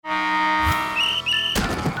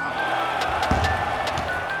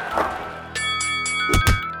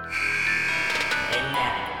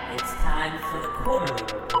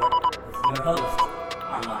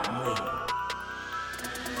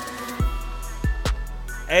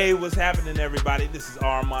Hey, what's happening, everybody? This is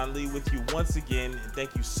Armon Lee with you once again, and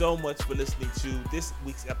thank you so much for listening to this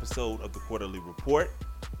week's episode of the Quarterly Report.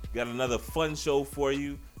 We got another fun show for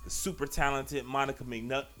you. The super talented Monica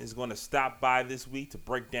McNutt is going to stop by this week to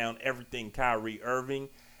break down everything Kyrie Irving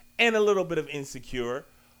and a little bit of Insecure.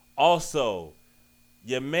 Also,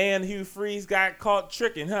 your man Hugh Freeze got caught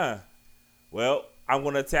tricking, huh? Well, I'm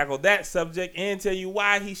going to tackle that subject and tell you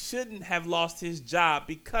why he shouldn't have lost his job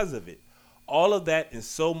because of it. All of that and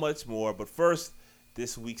so much more. But first,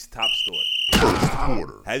 this week's top story. First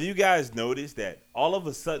quarter. Have you guys noticed that all of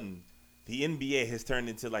a sudden the NBA has turned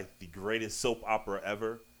into like the greatest soap opera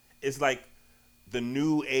ever? It's like the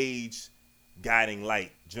new age guiding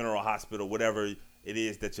light, General Hospital, whatever it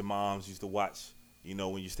is that your moms used to watch, you know,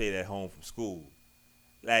 when you stayed at home from school.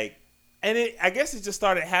 I guess it just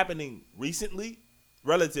started happening recently,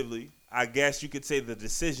 relatively. I guess you could say the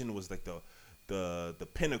decision was like the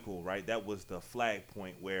pinnacle, right? That was the flag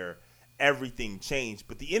point where everything changed.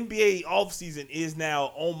 But the NBA offseason is now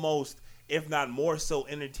almost, if not more so,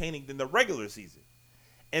 entertaining than the regular season.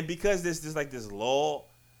 And because there's just like this lull,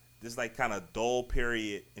 this like kind of dull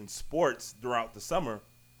period in sports throughout the summer,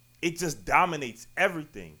 it just dominates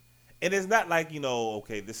everything. And it's not like, you know,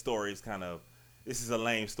 okay, this is a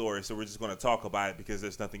lame story, so we're just going to talk about it because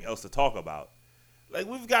there's nothing else to talk about. Like,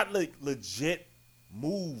 we've got like legit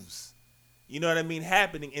moves, you know what I mean,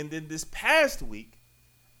 happening. And then this past week,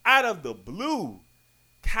 out of the blue,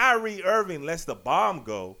 Kyrie Irving lets the bomb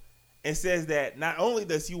go and says that not only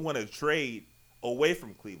does he want to trade away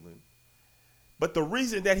from Cleveland, but the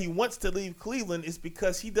reason that he wants to leave Cleveland is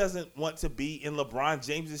because he doesn't want to be in LeBron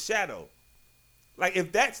James's shadow. Like,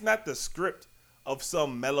 if that's not the script of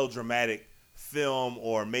some melodramatic film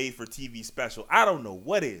or made-for-TV special, I don't know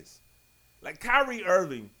what is. Like, Kyrie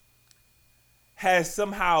Irving has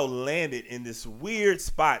somehow landed in this weird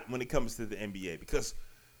spot when it comes to the NBA because,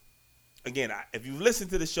 again, if you've listened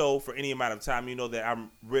to the show for any amount of time, you know that I'm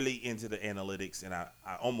really into the analytics, and I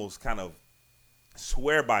almost kind of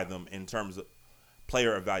swear by them in terms of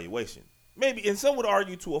player evaluation. Maybe, and some would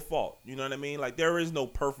argue to a fault, you know what I mean? Like, there is no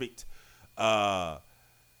perfect, there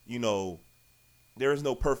is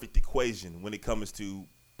no perfect equation when it comes to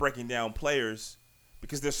breaking down players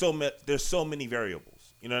because there's so many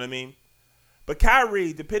variables, you know what I mean? But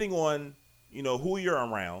Kyrie, depending on, you know, who you're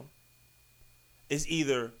around, is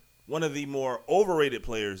either one of the more overrated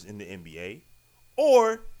players in the NBA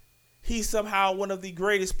or he's somehow one of the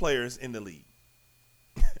greatest players in the league.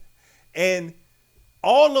 And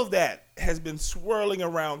all of that has been swirling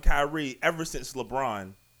around Kyrie ever since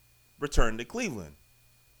LeBron returned to Cleveland.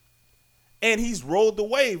 And he's rolled the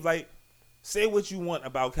wave. Like, say what you want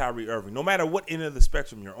about Kyrie Irving, no matter what end of the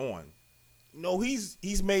spectrum you're on. You know, he's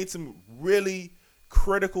made some really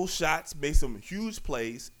critical shots, made some huge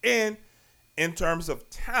plays, and in terms of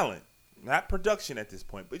talent, not production at this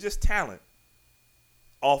point, but just talent.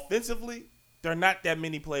 Offensively, there are not that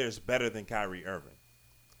many players better than Kyrie Irving.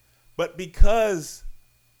 But because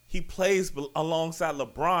he plays alongside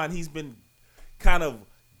LeBron, he's been kind of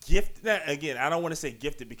gifted. Again, I don't want to say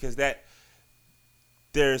gifted because that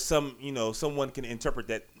there's some, you know, someone can interpret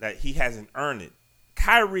that he hasn't earned it.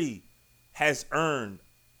 Kyrie has earned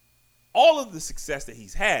all of the success that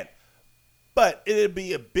he's had, but it'd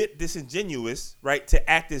be a bit disingenuous, right, to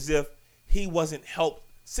act as if he wasn't helped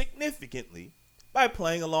significantly by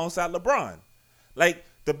playing alongside LeBron. Like,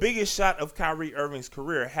 the biggest shot of Kyrie Irving's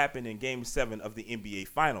career happened in Game 7 of the NBA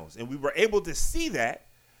Finals, and we were able to see that,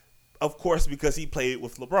 of course, because he played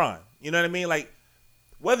with LeBron. You know what I mean? Like,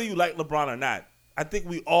 whether you like LeBron or not, I think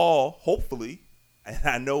we all, hopefully, and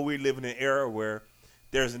I know we live in an era where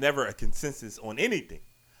there's never a consensus on anything,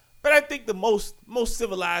 but I think the most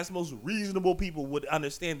civilized, most reasonable people would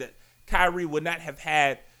understand that Kyrie would not have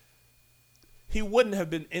he wouldn't have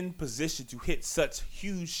been in position to hit such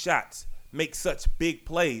huge shots, make such big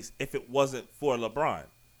plays if it wasn't for LeBron.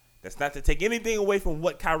 That's not to take anything away from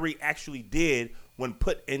what Kyrie actually did when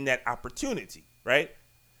put in that opportunity, right?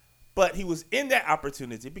 But he was in that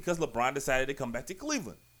opportunity because LeBron decided to come back to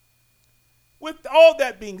Cleveland. With all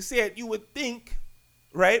that being said, you would think,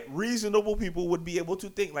 right, reasonable people would be able to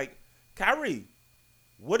think like, Kyrie,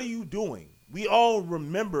 what are you doing? We all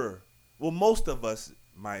remember, well, most of us,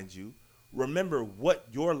 mind you, remember what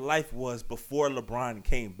your life was before LeBron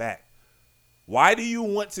came back. Why do you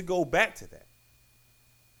want to go back to that?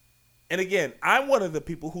 And again, I'm one of the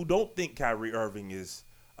people who don't think Kyrie Irving is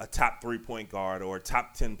a top 3-point guard or a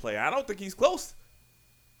top 10 player. I don't think he's close.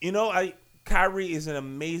 You know, Kyrie is an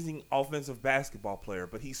amazing offensive basketball player,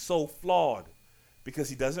 but he's so flawed because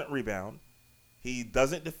he doesn't rebound, he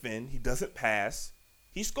doesn't defend, he doesn't pass,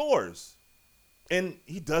 he scores, and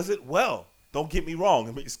he does it well. Don't get me wrong.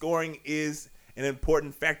 I mean, scoring is an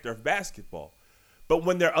important factor of basketball. But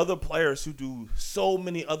when there are other players who do so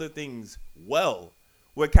many other things well,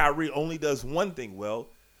 where Kyrie only does one thing well,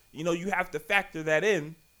 you have to factor that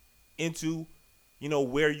into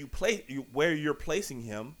where you're placing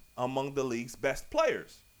him among the league's best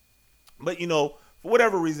players. But for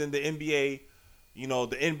whatever reason, the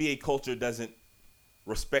NBA culture doesn't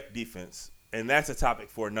respect defense, and that's a topic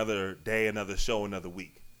for another day, another show, another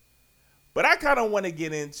week. But I kind of want to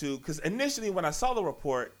get into, because initially when I saw the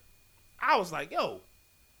report, I was like, yo,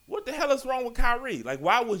 what the hell is wrong with Kyrie? Like,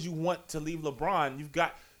 why would you want to leave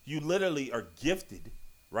LeBron? You literally are gifted,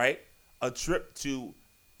 right, a trip to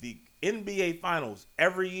the NBA Finals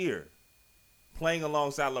every year, playing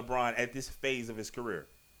alongside LeBron at this phase of his career.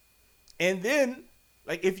 And then,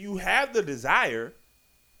 like, if you have the desire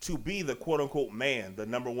to be the quote-unquote man, the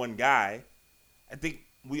number one guy, I think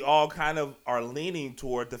we all kind of are leaning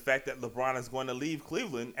toward the fact that LeBron is going to leave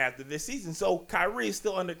Cleveland after this season. So Kyrie is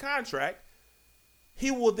still under contract.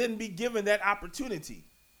 He will then be given that opportunity.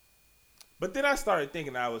 But then I started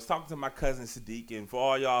thinking, I was talking to my cousin Sadiq, and for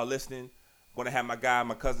all y'all listening, I'm going to have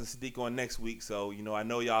my cousin Sadiq on next week. So, I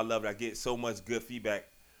know y'all love it. I get so much good feedback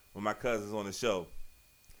when my cousin's on the show.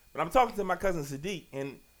 But I'm talking to my cousin Sadiq,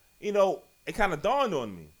 and, it kind of dawned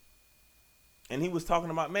on me. And he was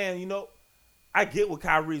talking about, man, I get where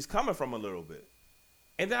Kyrie's coming from a little bit.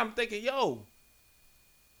 And then I'm thinking, yo,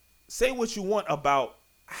 say what you want about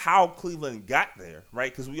how Cleveland got there,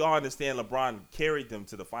 right? Because we all understand LeBron carried them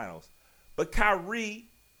to the finals. But Kyrie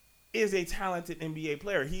is a talented NBA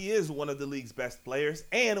player. He is one of the league's best players.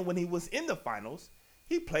 And when he was in the finals,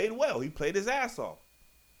 he played well. He played his ass off.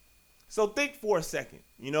 So think for a second,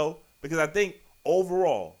 because I think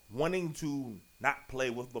overall, wanting to not play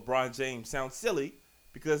with LeBron James sounds silly,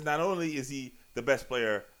 because not only is he the best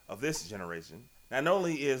player of this generation, not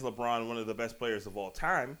only is LeBron one of the best players of all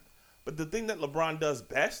time, but the thing that LeBron does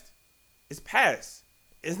best is pass.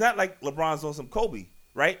 It's not like LeBron's on some Kobe,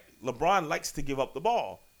 right? LeBron likes to give up the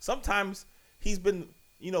ball. Sometimes he's been,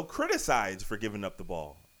 criticized for giving up the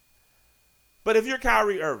ball. But if you're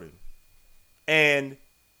Kyrie Irving and,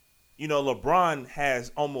 LeBron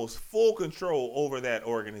has almost full control over that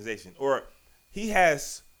organization, or he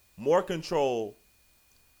has more control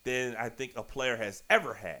than I think a player has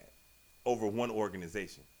ever had over one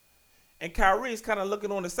organization. And Kyrie is kind of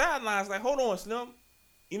looking on the sidelines like, hold on, Slim.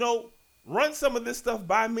 Run some of this stuff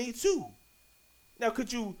by me too. Now,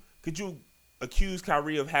 could you accuse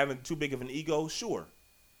Kyrie of having too big of an ego? Sure.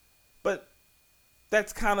 But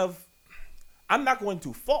that's kind of, I'm not going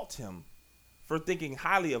to fault him for thinking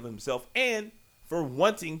highly of himself and for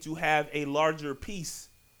wanting to have a larger piece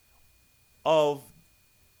of,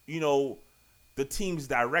 the team's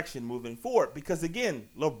direction moving forward. Because again,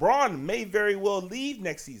 LeBron may very well leave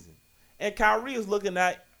next season. And Kyrie is looking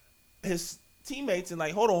at his teammates and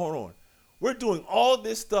like, hold on. We're doing all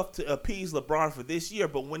this stuff to appease LeBron for this year.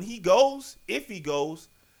 But when he goes, if he goes,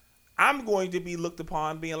 I'm going to be looked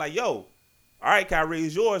upon being like, yo, all right, Kyrie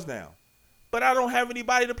is yours now. But I don't have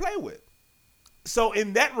anybody to play with. So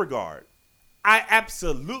in that regard, I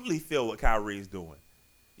absolutely feel what Kyrie is doing.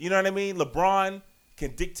 You know what I mean? LeBron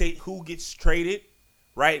can dictate who gets traded,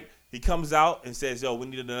 right? He comes out and says, yo, we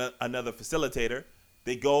need another facilitator.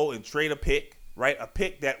 They go and trade a pick, right? A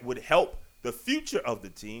pick that would help the future of the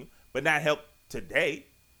team, but not help today,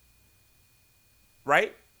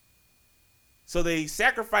 right? So they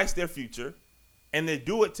sacrifice their future, and they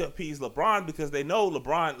do it to appease LeBron because they know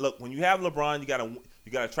LeBron. Look, when you have LeBron,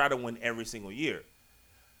 you gotta try to win every single year.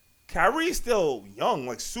 Kyrie's still young,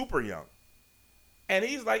 like super young, and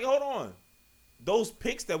he's like, hold on, those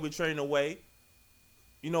picks that we're trading away.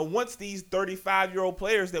 Once these 35-year-old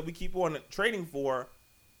players that we keep on trading for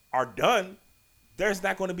are done, there's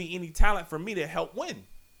not going to be any talent for me to help win.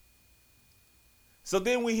 So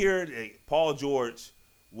then we hear that Paul George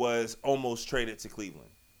was almost traded to Cleveland.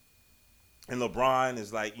 And LeBron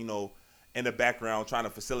is like, in the background trying to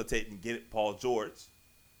facilitate and get Paul George.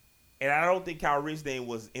 And I don't think Kyrie's name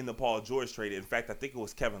was in the Paul George trade. In fact, I think it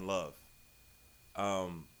was Kevin Love.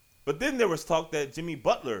 But then there was talk that Jimmy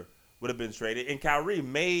Butler would have been traded, and Kyrie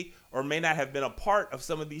may or may not have been a part of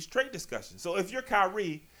some of these trade discussions. So if you're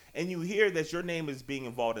Kyrie and you hear that your name is being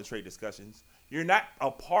involved in trade discussions, you're not a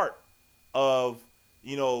part of,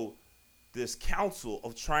 this council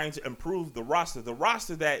of trying to improve the roster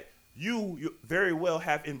that you very well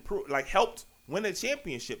have improved, like helped win a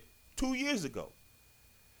championship 2 years ago.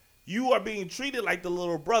 You are being treated like the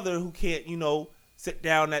little brother who can't, sit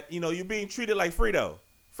down you're being treated like Fredo,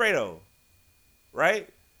 right?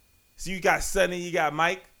 So you got Sonny, you got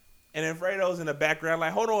Mike, and then Fredo's in the background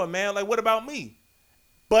like, hold on, man, like, what about me?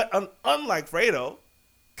 But unlike Fredo,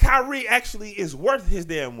 Kyrie actually is worth his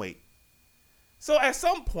damn weight. So at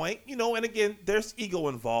some point, and again, there's ego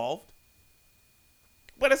involved.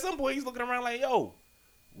 But at some point, he's looking around like, yo,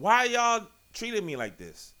 why y'all treating me like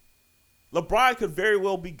this? LeBron could very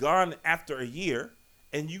well be gone after a year,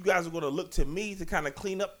 and you guys are going to look to me to kind of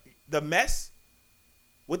clean up the mess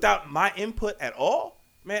without my input at all?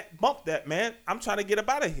 Man, bump that, man. I'm trying to get up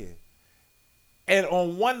out of here. And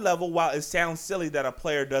on one level, while it sounds silly that a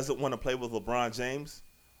player doesn't want to play with LeBron James,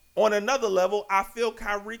 on another level, I feel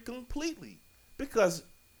Kyrie completely. Because,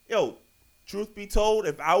 truth be told,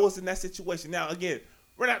 if I was in that situation, now, again,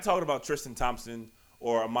 we're not talking about Tristan Thompson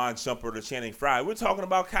or Armon Shumpert or Channing Frye. We're talking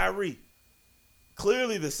about Kyrie.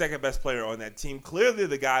 Clearly the second best player on that team. Clearly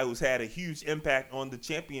the guy who's had a huge impact on the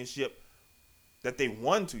championship that they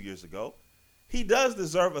won 2 years ago. He does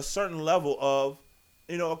deserve a certain level of,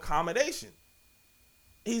 accommodation.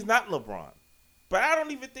 He's not LeBron. But I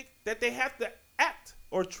don't even think that they have to act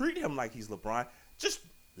or treat him like he's LeBron. Just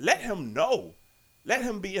let him know. Let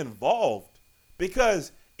him be involved.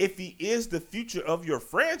 Because if he is the future of your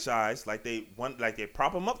franchise, like they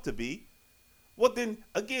prop him up to be, well then,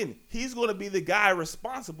 again, he's going to be the guy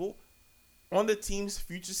responsible on the team's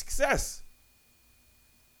future success.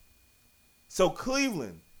 So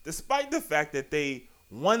Cleveland, despite the fact that they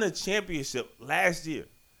won a championship last year,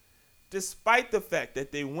 despite the fact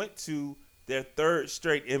that they went to their third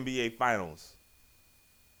straight NBA Finals,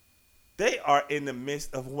 they are in the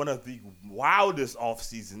midst of one of the wildest off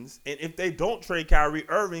seasons. And if they don't trade Kyrie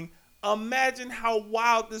Irving, imagine how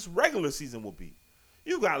wild this regular season will be.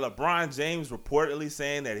 You got LeBron James reportedly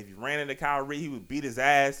saying that if he ran into Kyrie, he would beat his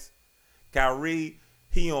ass. Kyrie,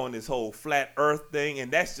 he on this whole flat earth thing.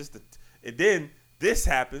 And that's just and then this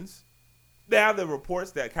happens. Now the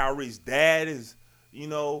reports that Kyrie's dad is,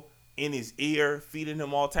 in his ear, feeding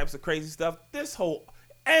him all types of crazy stuff. This whole,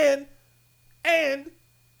 and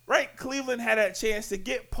right, Cleveland had a chance to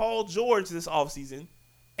get Paul George this offseason,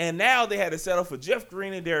 and now they had to settle for Jeff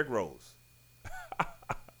Green and Derrick Rose.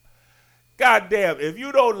 God damn, if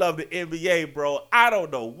you don't love the NBA, bro, I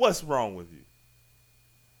don't know what's wrong with you.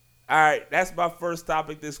 All right, that's my first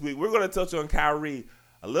topic this week. We're going to touch on Kyrie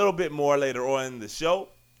a little bit more later on in the show.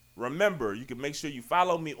 Remember, you can make sure you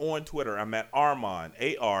follow me on Twitter. I'm at Armon,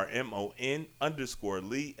 ARMON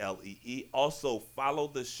 _Lee, LEE. Also, follow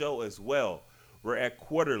the show as well. We're at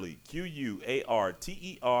Quarterly,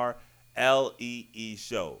 QUARTERLEE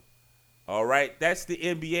show. All right, that's the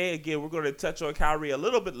NBA. Again, we're going to touch on Kyrie a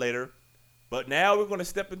little bit later. But now we're going to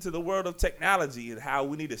step into the world of technology and how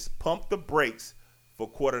we need to pump the brakes for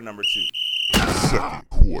quarter number 2. Second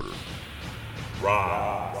quarter.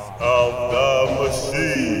 Rise of the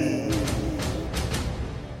Machine.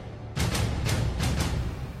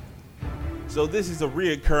 So this is a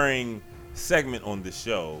reoccurring segment on the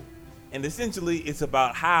show. And essentially it's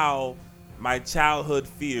about how my childhood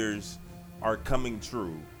fears are coming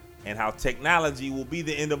true and how technology will be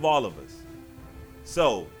the end of all of us.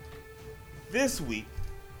 So this week,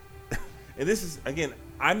 and this is, again,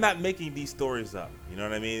 I'm not making these stories up. You know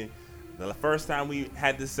what I mean? The first time we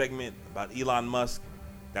had this segment about Elon Musk,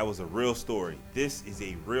 that was a real story. This is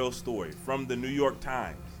a real story from the New York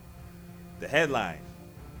Times. The headline,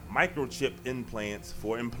 microchip implants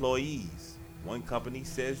for employees. One company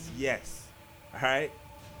says yes. All right?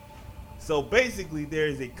 So basically, there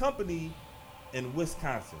is a company in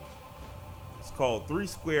Wisconsin. It's called 3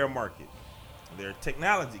 Square Market. They're a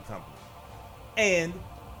technology company. And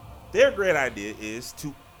their great idea is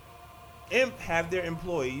to have their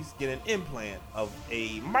employees get an implant of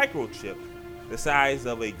a microchip the size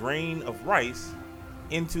of a grain of rice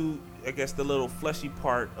into, I guess, the little fleshy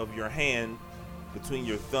part of your hand between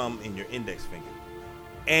your thumb and your index finger.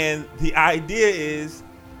 And the idea is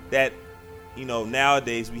that,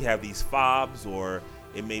 nowadays we have these fobs, or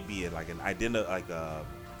it may be like a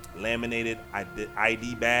laminated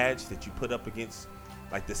ID badge that you put up against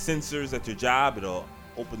like the sensors at your job. It'll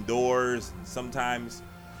open doors, and sometimes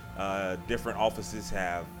different offices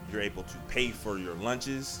you're able to pay for your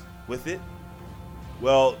lunches with it.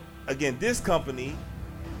 Well, again, this company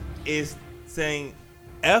is saying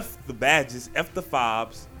F the badges, F the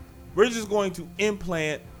fobs. We're just going to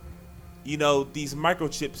implant, these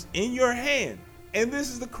microchips in your hand. And this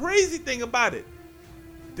is the crazy thing about it.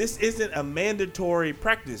 This isn't a mandatory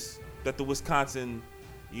practice that the Wisconsin,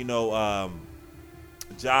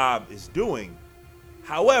 job is doing.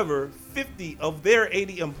 However, 50 of their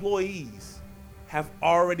 80 employees have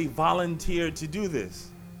already volunteered to do this.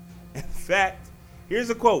 In fact, here's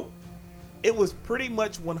a quote. "It was pretty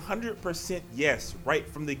much 100% yes right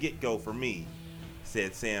from the get-go for me,"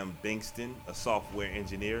 said Sam Bingston, a software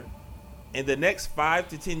engineer. in the next 5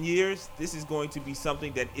 to 10 years, this is going to be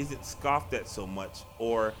something that isn't scoffed at so much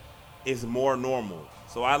or is more normal.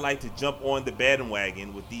 So I like to jump on the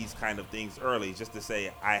bandwagon with these kind of things early just to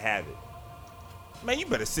say I have it. Man, you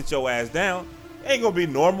better sit your ass down. It ain't gonna be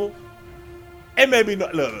normal. It may be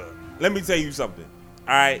look, let me tell you something.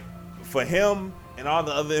 All right, for him and all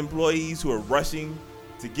the other employees who are rushing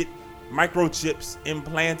to get microchips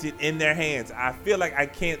implanted in their hands, I feel like I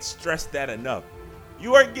can't stress that enough.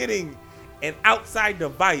 You are getting an outside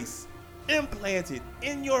device implanted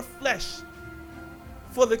in your flesh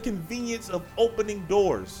for the convenience of opening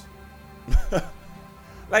doors.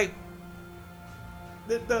 Like,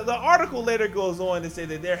 the article later goes on to say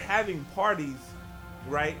that they're having parties,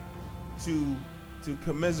 right, to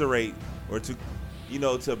commiserate or to, you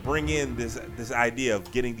know, to bring in this idea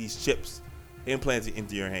of getting these chips implanted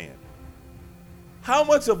into your hand. How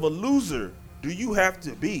much of a loser do you have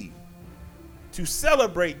to be to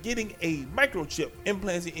celebrate getting a microchip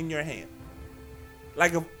implanted in your hand?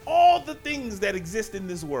 Like, of all the things that exist in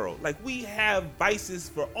this world, like, we have vices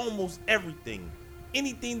for almost everything.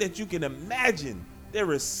 Anything that you can imagine,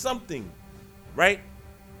 there is something, right,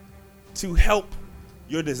 to help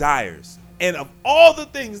your desires. And of all the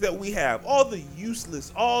things that we have, all the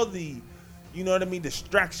useless, all the, you know what I mean,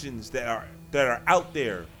 distractions that are out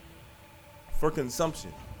there for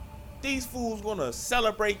consumption, these fools gonna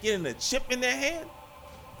celebrate getting a chip in their hand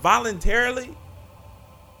voluntarily?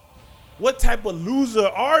 What type of loser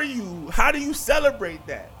are you? How do you celebrate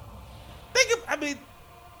that?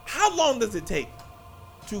 How long does it take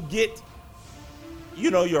to get,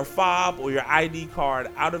 you know, your fob or your ID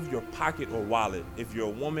card out of your pocket or wallet? If you're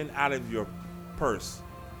a woman, out of your purse.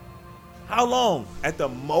 How long? At the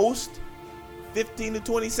most, 15 to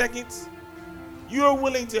 20 seconds? You're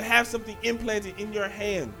willing to have something implanted in your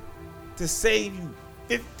hand to save you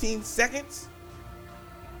 15 seconds?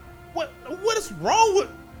 What is wrong with?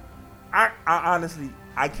 I honestly,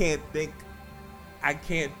 I can't think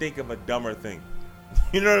of a dumber thing.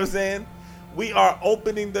 You know what I'm saying? We are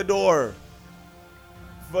opening the door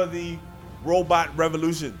for the robot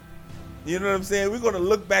revolution. You know what I'm saying? We're going to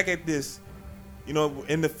look back at this, you know,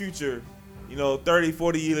 in the future, you know, 30,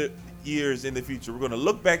 40 years in the future. We're going to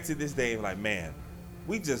look back to this day and like, man,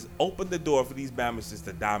 we just opened the door for these Bamases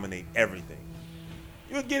to dominate everything.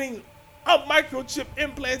 You're getting a microchip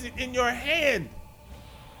implanted in your hand.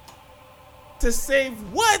 To save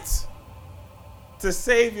what? To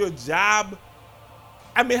save your job?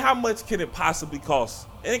 I mean, how much can it possibly cost?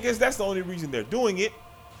 And I guess that's the only reason they're doing it,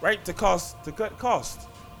 right? To cut costs.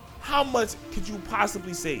 How much could you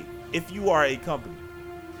possibly save if you are a company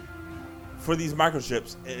for these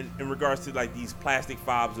microchips in regards to like these plastic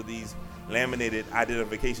fobs or these laminated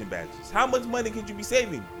identification badges? How much money could you be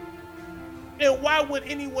saving? And why would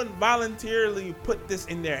anyone voluntarily put this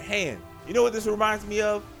in their hand? You know what this reminds me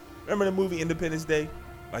of? Remember the movie Independence Day?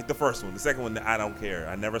 Like the first one. The second one, I don't care.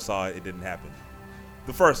 I never saw it. It didn't happen.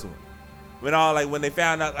 The first one. When they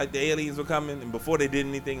found out like the aliens were coming, and before they did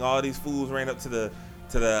anything, all these fools ran up to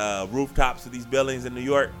the rooftops of these buildings in New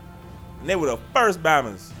York, and they were the first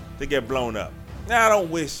bombers to get blown up. Now I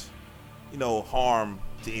don't wish, you know, harm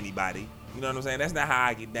to anybody. You know what I'm saying? That's not how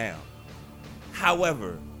I get down.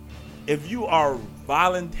 However, if you are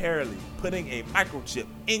voluntarily putting a microchip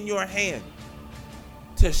in your hand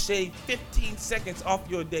to shave 15 seconds off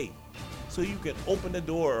your day so you can open the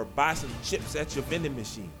door or buy some chips at your vending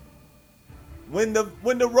machine, when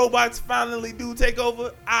the robots finally do take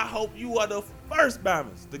over, I hope you are the first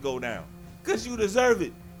bombers to go down, because you deserve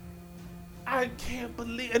it. I can't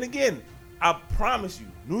believe, and again, I promise you,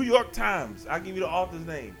 New York Times, I'll give you the author's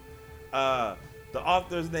name. The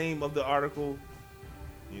author's name of the article,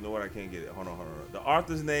 you know what, I can't get it. Hold on. The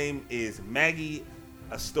author's name is Maggie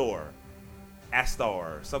Astor,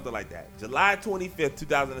 something like that. July 25th,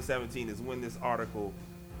 2017 is when this article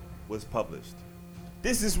was published.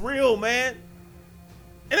 This is real, man.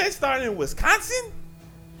 And it started in Wisconsin?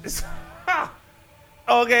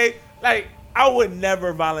 Okay, like, I would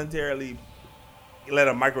never voluntarily let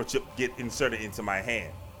a microchip get inserted into my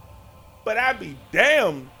hand. But I'd be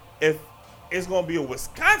damned if it's going to be a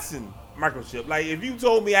Wisconsin microchip. Like, if you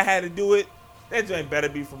told me I had to do it, that joint better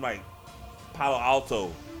be from, like, Palo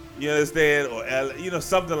Alto. You understand? Or, you know,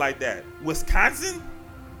 something like that. Wisconsin?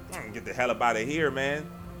 Get the hell up out of here, man.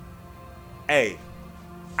 Hey,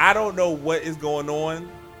 I don't know what is going on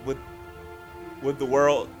with the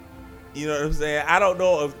world. You know what I'm saying? I don't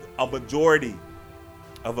know if a majority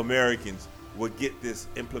of Americans would get this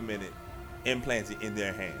implanted in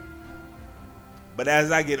their hand. But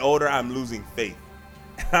as I get older, I'm losing faith.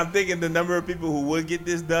 I'm thinking the number of people who would get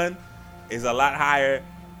this done is a lot higher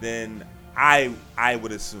than I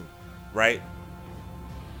would assume. right?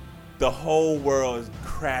 The whole world is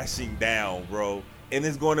crashing down, bro. And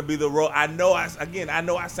it's going to be the road. I know I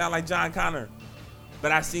sound like John Connor,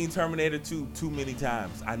 but I've seen Terminator 2 too many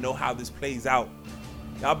times. I know how this plays out.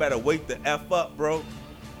 Y'all better wake the F up, bro.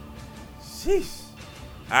 Sheesh.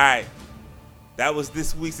 All right. That was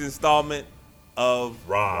this week's installment of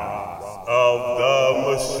Rise of the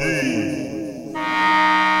Machine.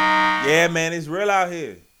 Yeah, man, it's real out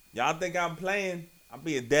here. Y'all think I'm playing? I'm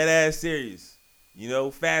being dead ass serious. You know,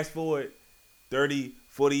 fast forward 30,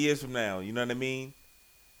 40 years from now. You know what I mean?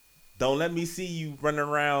 Don't let me see you running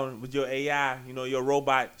around with your AI, you know, your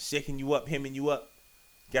robot shaking you up, hemming you up.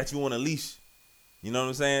 Got you on a leash. You know what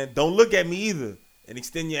I'm saying? Don't look at me either and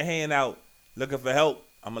extend your hand out looking for help.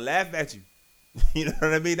 I'm going to laugh at you. You know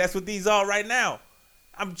what I mean? That's what these are right now.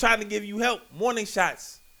 I'm trying to give you help, warning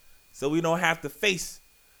shots, so we don't have to face,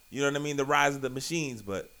 you know what I mean, the rise of the machines.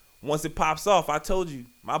 But once it pops off, I told you,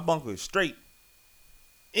 my bunker is straight.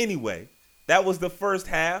 Anyway, that was the first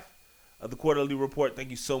half of the Quarterly Report.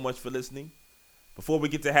 Thank you so much for listening. Before we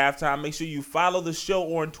get to halftime, make sure you follow the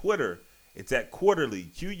show on Twitter. It's at Quarterly,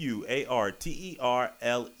 QUARTERLEE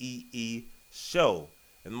show.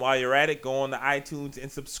 And while you're at it, go on to iTunes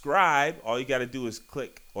and subscribe. All you got to do is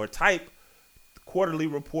click or type Quarterly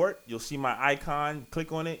Report. You'll see my icon.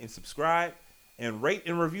 Click on it and subscribe. And rate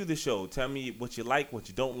and review the show. Tell me what you like, what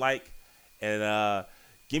you don't like. And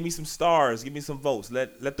give me some stars. Give me some votes.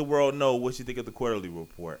 Let the world know what you think of the Quarterly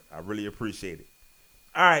Report. I really appreciate it.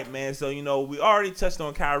 All right, man. So, you know, we already touched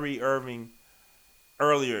on Kyrie Irving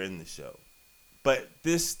earlier in the show. But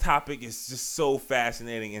this topic is just so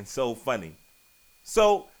fascinating and so funny.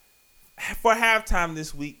 So, for halftime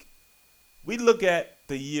this week, we look at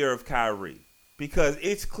the year of Kyrie. Because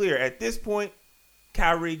it's clear, at this point,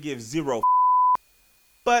 Kyrie gives zero f***.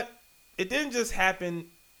 But it didn't just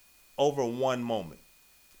happen over one moment.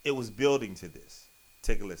 It was building to this.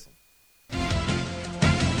 Take a listen.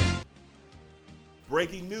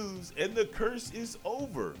 Breaking news, and the curse is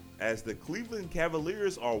over, as the Cleveland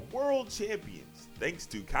Cavaliers are world champions, thanks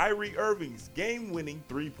to Kyrie Irving's game-winning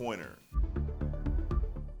three-pointer.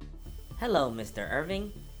 Hello, Mr.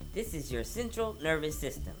 Irving. This is your central nervous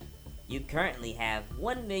system. You currently have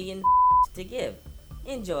 1 million to give.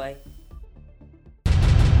 Enjoy.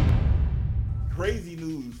 Crazy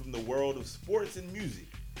news from the world of sports and music.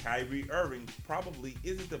 Kyrie Irving probably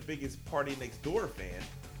isn't the biggest Party Next Door fan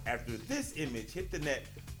after this image hit the net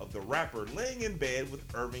of the rapper laying in bed with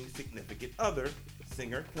Irving's significant other,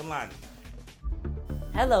 singer Kalani.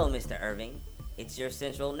 Hello, Mr. Irving. It's your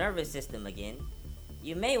central nervous system again.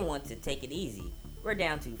 You may want to take it easy. We're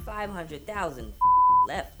down to 500,000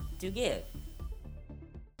 left to give.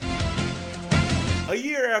 A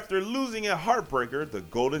year after losing a heartbreaker, the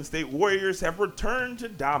Golden State Warriors have returned to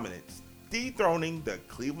dominance, dethroning the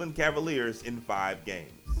Cleveland Cavaliers in 5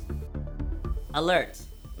 games. Alert!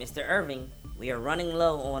 Mr. Irving, we are running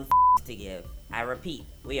low on to give. I repeat,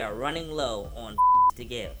 we are running low on to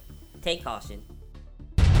give. Take caution.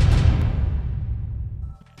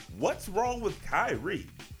 What's wrong with Kyrie?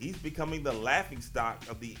 He's becoming the laughingstock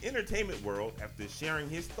of the entertainment world after sharing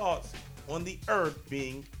his thoughts on the earth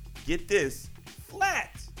being, get this,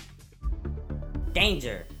 flat.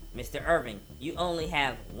 Danger! Mr. Irving, you only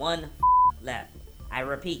have 1 left. I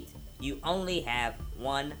repeat, you only have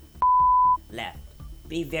 1 left.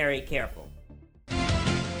 Be very careful.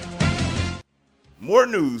 More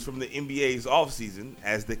news from the NBA's offseason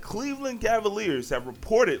as the Cleveland Cavaliers have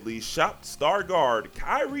reportedly shopped star guard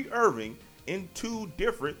Kyrie Irving in 2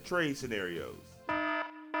 different trade scenarios.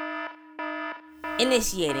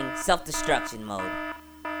 Initiating self-destruction mode.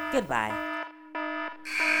 Goodbye.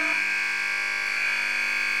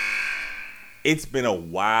 It's been a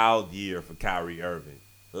wild year for Kyrie Irving.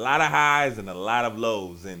 A lot of highs and a lot of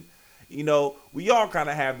lows. And, you know, we all kind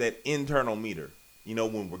of have that internal meter. You know,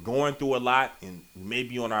 when we're going through a lot and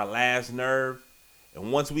maybe on our last nerve.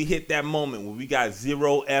 And once we hit that moment when we got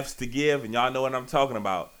 0 F's to give, and y'all know what I'm talking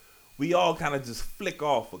about, we all kind of just flick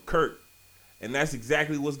off a Kurt. And that's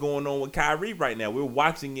exactly what's going on with Kyrie right now. We're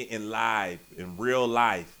watching it in real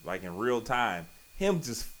life, like in real time. Him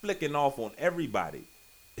just flicking off on everybody,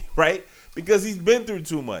 right? Because he's been through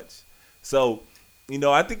too much. So, you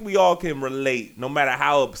know, I think we all can relate. No matter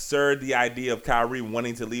how absurd the idea of Kyrie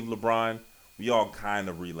wanting to leave LeBron, we all kind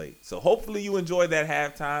of relate. So hopefully you enjoyed that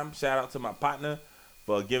halftime. Shout out to my partner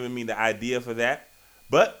for giving me the idea for that.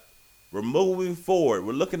 But we're moving forward.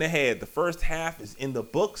 We're looking ahead. The first half is in the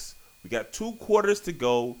books. We got 2 quarters to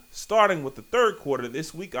go. Starting with the 3rd quarter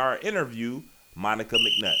this week, our interview, Monica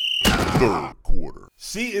McNutt. 3rd quarter.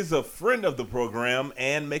 She is a friend of the program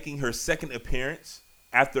and making her 2nd appearance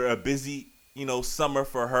after a busy summer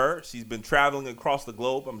for her. She's been traveling across the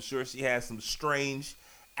globe. I'm sure she has some strange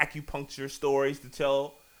acupuncture stories to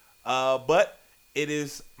tell. But it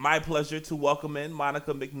is my pleasure to welcome in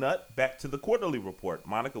Monica McNutt back to the Quarterly Report.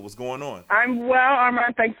 Monica, what's going on? I'm well,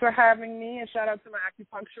 Armon. Thanks for having me, and shout out to my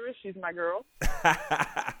acupuncturist. She's my girl. All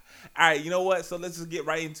right, you know what? So let's just get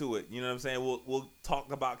right into it. You know what I'm saying? We'll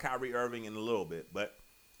talk about Kyrie Irving in a little bit, but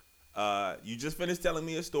you just finished telling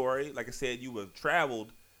me a story. Like I said, you have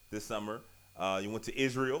traveled this summer. You went to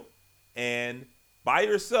Israel, and by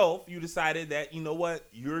yourself, you decided that, you know what,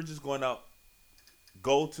 you're just going to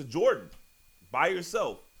go to Jordan by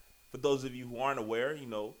yourself. For those of you who aren't aware,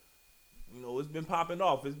 it's been popping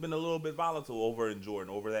off. It's been a little bit volatile over in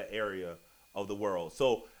Jordan, over that area of the world.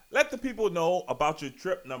 So let the people know about your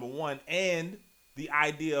trip, number one, and the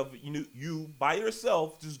idea of you by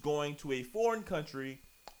yourself just going to a foreign country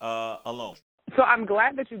alone. So I'm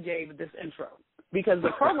glad that you gave this intro, because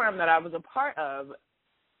the program that I was a part of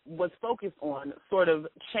was focused on sort of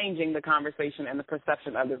changing the conversation and the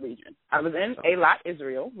perception of the region. I was in Eilat,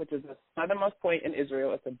 Israel, which is the southernmost point in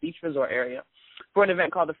Israel. It's a beach resort area, for an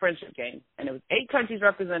event called the Friendship Game. And it was 8 countries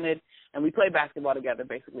represented, and we played basketball together,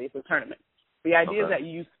 basically. It's a tournament. The idea is that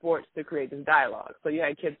you use sports to create this dialogue. So you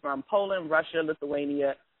had kids from Poland, Russia,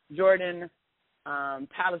 Lithuania, Jordan,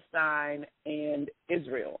 Palestine, and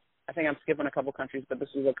Israel. I think I'm skipping a couple countries, but this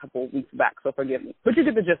was a couple weeks back, so forgive me. But you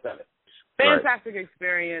get the gist of it. Fantastic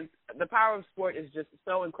experience. The power of sport is just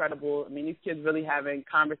so incredible. I mean, these kids really having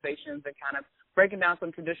conversations and kind of breaking down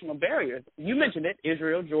some traditional barriers. You mentioned it,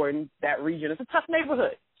 Israel, Jordan, that region. It's a tough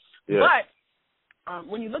neighborhood. Yeah. But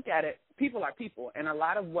when you look at it, people are people. And a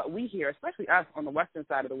lot of what we hear, especially us on the western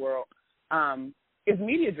side of the world, is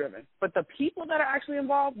media-driven. But the people that are actually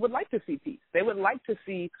involved would like to see peace. They would like to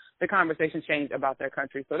see the conversation change about their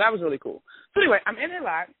country. So that was really cool. So anyway, I'm in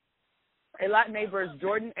Eilat. Eilat neighbors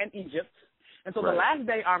Jordan and Egypt. And so the last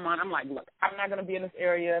day, Armon, I'm like, look, I'm not going to be in this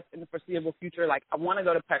area in the foreseeable future. Like, I want to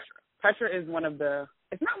go to Petra. Petra is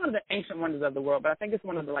it's not one of the ancient wonders of the world, but I think it's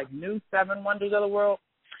one of the, new 7 wonders of the world.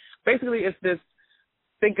 Basically, it's this,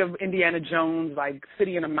 think of Indiana Jones,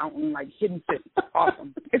 city in a mountain, hidden city.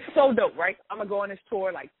 Awesome. It's so dope, right? I'm going to go on this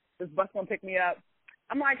tour. This bus going to pick me up.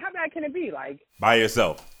 I'm like, how bad can it be? By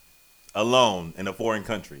yourself, alone, in a foreign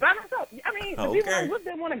country. By myself. I mean, the people I with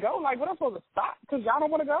didn't want to go. What, I'm supposed to stop because y'all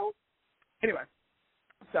don't want to go? Anyway,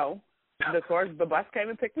 so the bus came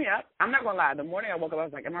and picked me up. I'm not going to lie. The morning I woke up, I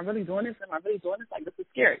was like, am I really doing this? Am I really doing this? This is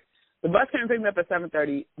scary. The bus came and picked me up at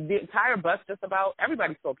 7:30. The entire bus, just about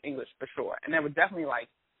everybody spoke English for sure. And there were definitely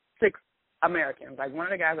 6 Americans. One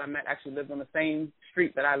of the guys I met actually lived on the same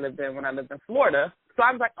street that I lived in when I lived in Florida. So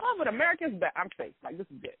I was like, oh, but Americans, I'm safe. This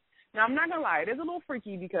is good. Now, I'm not going to lie. It is a little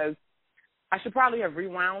freaky because I should probably have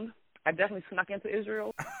rewound. I definitely snuck into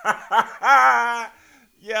Israel.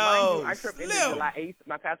 Yo, my trip ended July 8th.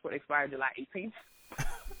 My passport expired July 18th.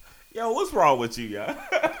 Yo, what's wrong with you, yo?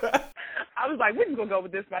 I was like, we're just going to go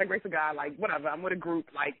with this by the grace of God. Whatever. I'm with a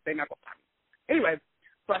group. They're not going to find me. Anyway,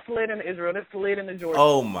 so I slid into Israel. Then slid into Jordan.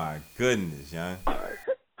 Oh, my goodness, young.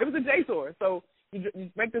 It was a day tour. So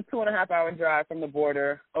you make this 2.5-hour drive from the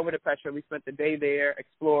border over to Petra. We spent the day there,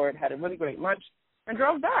 explored, had a really great lunch, and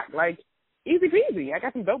drove back. Easy peasy. I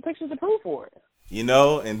got some dope pictures to prove for it.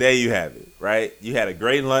 And there you have it, right? You had a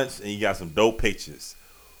great lunch and you got some dope pictures.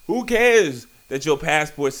 Who cares that your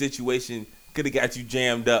passport situation could have got you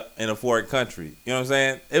jammed up in a foreign country? You know what I'm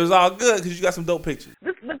saying? It was all good because you got some dope pictures.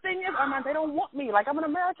 The thing is, Armon, they don't want me. I'm an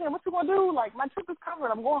American. What you gonna do? My trip is covered.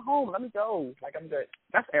 I'm going home. Let me go. I'm good.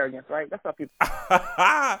 That's arrogance, right? That's how people.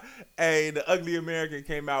 Hey, the ugly American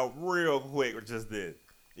came out real quick with just this.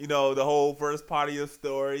 The whole first part of your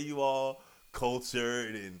story, you all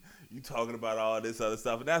cultured and you talking about all this other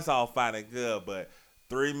stuff, and that's all fine and good, but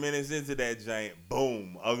 3 minutes into that giant,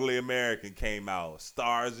 boom, ugly American came out.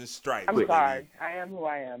 Stars and stripes. I'm sorry. I am who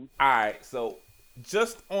I am. All right, so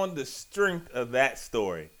just on the strength of that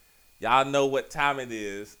story, y'all know what time it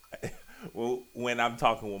is when I'm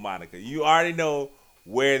talking with Monica. You already know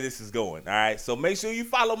where this is going, all right? So make sure you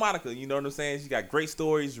follow Monica. You know what I'm saying? She got great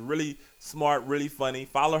stories, really smart, really funny.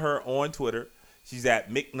 Follow her on Twitter. She's at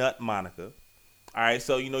McNutt Monica. All right,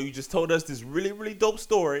 so, you just told us this really, really dope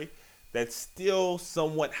story that still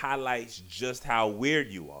somewhat highlights just how weird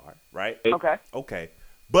you are, right? Okay.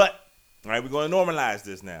 But, all right, we're going to normalize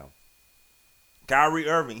this now. Kyrie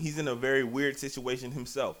Irving, he's in a very weird situation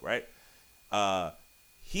himself, right?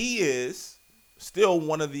 He is still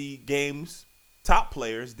one of the game's top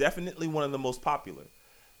players, definitely one of the most popular.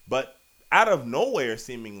 But out of nowhere,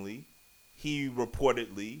 seemingly, he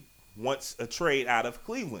reportedly wants a trade out of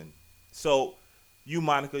Cleveland. So you,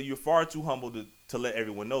 Monica, you're far too humble to let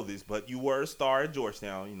everyone know this, but you were a star at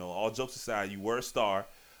Georgetown. You know, all jokes aside, you were a star.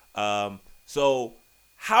 So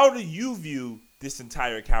how do you view this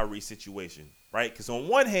entire Kyrie situation, right? Because on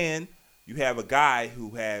one hand, you have a guy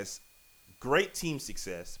who has great team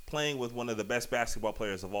success, playing with one of the best basketball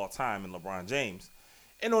players of all time in LeBron James.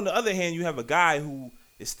 And on the other hand, you have a guy who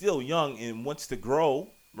is still young and wants to grow,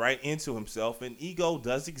 right, into himself, and ego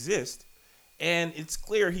does exist. And it's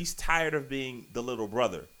clear he's tired of being the little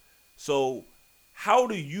brother. So how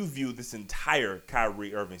do you view this entire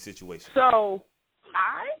Kyrie Irving situation? So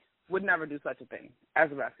I would never do such a thing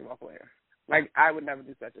as a basketball player. Like, I would never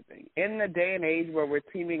do such a thing. In the day and age where we're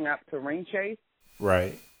teaming up to ring chase,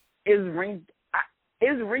 right, is ring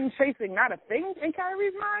chasing not a thing in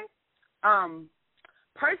Kyrie's mind?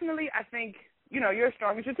 Personally, I think, you're as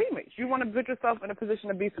strong as your teammates. You want to put yourself in a position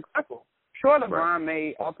to be successful. Sure, LeBron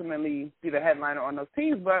may ultimately be the headliner on those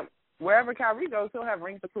teams, but wherever Kyrie goes, he'll have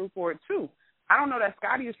rings to prove for it too. I don't know that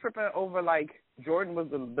Scottie is tripping over like Jordan was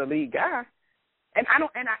the lead guy. And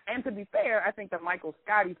to be fair, I think the Michael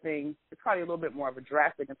Scottie thing is probably a little bit more of a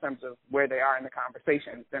drastic in terms of where they are in the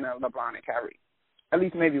conversation than a LeBron and Kyrie. At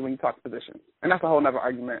least maybe when you talk positions. And that's a whole other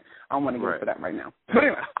argument. I don't want to get into that right now. But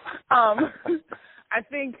anyway, I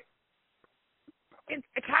think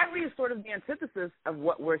Kyrie is sort of the antithesis of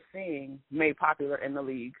what we're seeing made popular in the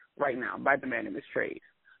league right now by demanding this trade.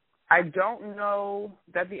 I don't know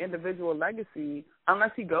that the individual legacy,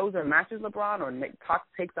 unless he goes and matches LeBron or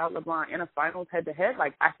takes out LeBron in a finals head-to-head,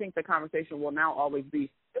 like, I think the conversation will now always be,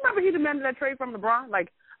 remember he demanded that trade from LeBron?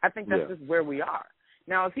 Like, I think that's just where we are.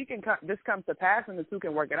 Now, if this comes to pass and the two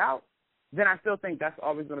can work it out, then I still think that's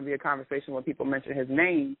always going to be a conversation when people mention his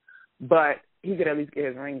name, but he could at least get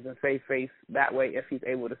his rings and save face that way if he's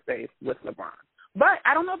able to stay with LeBron. But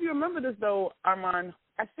I don't know if you remember this, though, Armon.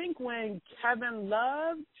 I think when Kevin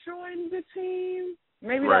Love joined the team,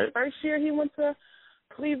 maybe that first year he went to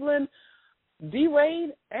Cleveland,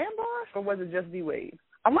 D-Wade and Bosh, or was it just D-Wade?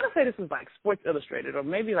 I want to say this was like Sports Illustrated or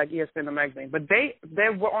maybe like ESPN the magazine, but they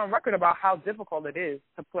were on record about how difficult it is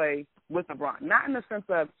to play with LeBron. Not in the sense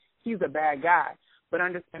of he's a bad guy, but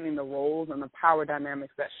understanding the roles and the power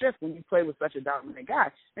dynamics that shift when you play with such a dominant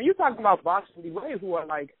guy. And you're talking about Bosh and D-Wade, who are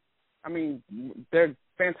like, I mean, they're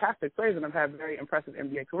fantastic players and have had very impressive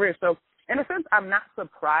NBA careers. So, in a sense, I'm not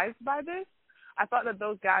surprised by this. I thought that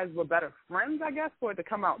those guys were better friends, I guess, for it to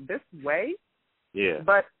come out this way. Yeah.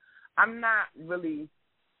 But I'm not really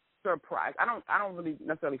surprised. I don't really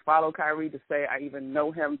necessarily follow Kyrie to say I even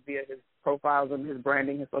know him via his profiles and his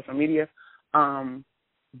branding, his social media.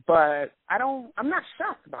 But I'm not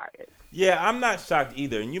shocked by it. Yeah, I'm not shocked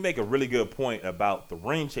either. And you make a really good point about the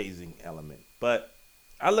ring chasing element. But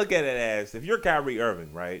I look at it as if you're Kyrie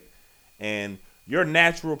Irving, right, and your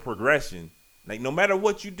natural progression, like no matter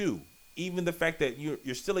what you do, even the fact that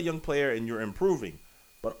you're still a young player and you're improving,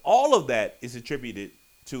 but all of that is attributed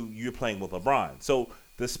to you playing with LeBron. So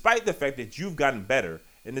despite the fact that you've gotten better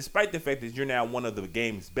and despite the fact that you're now one of the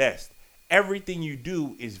game's best, everything you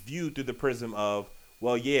do is viewed through the prism of,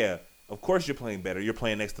 well, yeah, of course you're playing better. You're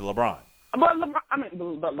playing next to LeBron. But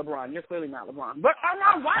LeBron, you're clearly not LeBron. But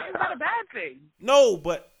why is that a bad thing? No,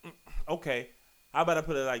 but okay. How about I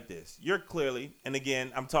put it like this? You're clearly, and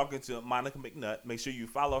again, I'm talking to Monica McNutt. Make sure you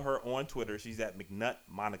follow her on Twitter. She's at McNutt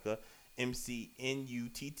Monica,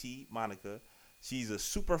 McNutt Monica. She's a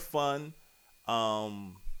super fun,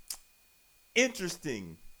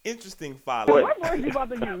 interesting follower. What word you about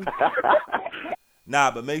to use?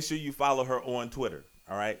 Nah, but make sure you follow her on Twitter.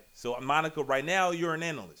 All right. So Monica, right now you're an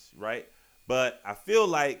analyst, right? But I feel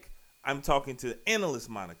like I'm talking to analyst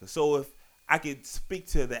Monica. So if I could speak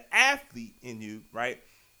to the athlete in you, right?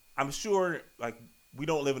 I'm sure, like, we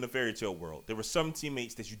don't live in a fairy tale world. There were some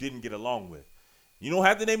teammates that you didn't get along with. You don't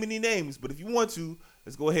have to name any names, but if you want to,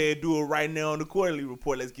 let's go ahead and do it right now on the quarterly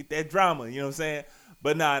report. Let's get that drama, you know what I'm saying?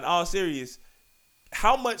 But nah, in all serious,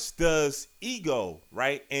 how much does ego,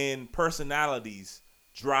 right, and personalities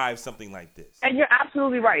drive something like this? And you're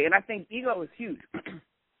absolutely right, and I think ego is huge.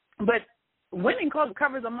 But winning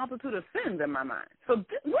covers a multitude of sins in my mind. So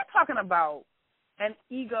we're talking about an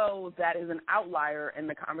ego that is an outlier in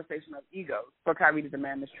the conversation of egos for Kyrie to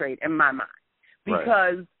demand this trade in my mind.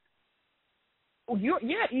 Because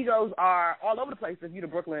egos are all over the place if you're the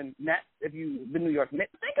Brooklyn Nets, if you the New York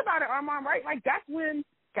Knicks. Think about it, Armon, right? Like, that's when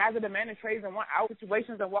guys are demanding trades and want out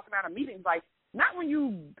situations and walking out of meetings. Like, not when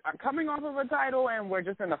you are coming off of a title and we're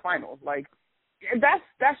just in the finals. Like,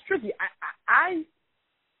 that's tricky.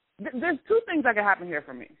 There's two things that can happen here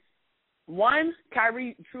for me. One,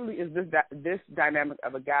 Kyrie truly is this dynamic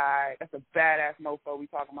of a guy that's a badass mofo we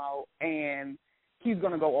talking about, and he's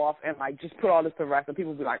going to go off and, like, just put all this to rest, and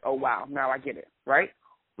people will be like, oh, wow, now I get it, right?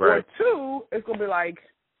 Right. Or two, it's going to be like,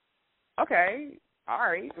 okay, all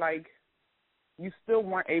right, like, you still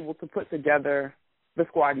weren't able to put together the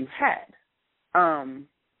squad you had.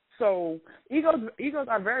 So egos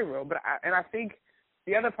are very real, but I think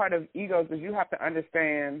the other part of egos is you have to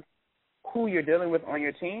understand who you're dealing with on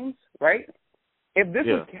your teams, right? If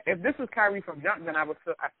this was Kyrie from jump, then I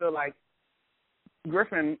feel like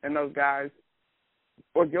Griffin and those guys,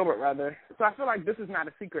 or Gilbert rather. So I feel like this is not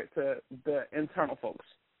a secret to the internal folks.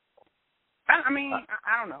 I mean,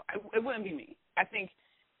 I don't know. It wouldn't be me. I think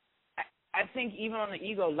even on the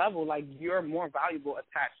ego level, like, you're more valuable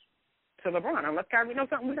attached to LeBron, unless Kyrie knows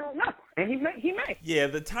something we don't know, and he may. Yeah,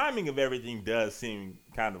 the timing of everything does seem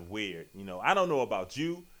kind of weird. I don't know about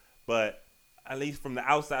you, but at least from the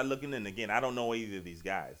outside looking in, again, I don't know either of these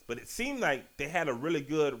guys, but it seemed like they had a really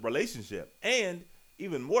good relationship, and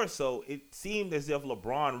even more so, it seemed as if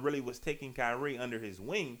LeBron really was taking Kyrie under his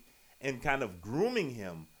wing and kind of grooming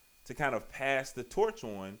him to kind of pass the torch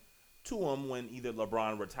on to him when either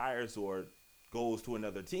LeBron retires or goes to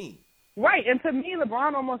another team. Right, and to me,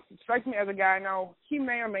 LeBron almost strikes me as a guy. Now, he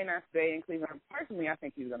may or may not stay in Cleveland. Personally, I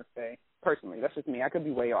think he's going to stay. Personally, that's just me. I could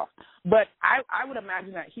be way off. But I would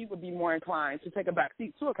imagine that he would be more inclined to take a back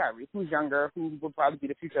seat to a Kyrie, who's younger, who would probably be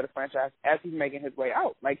the future of the franchise as he's making his way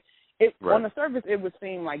out. Like, Right. On the surface, it would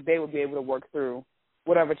seem like they would be able to work through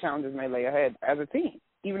whatever challenges may lay ahead as a team,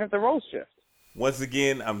 even if the roles shift. Once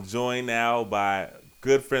again, I'm joined now by a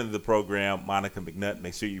good friend of the program, Monica McNutt.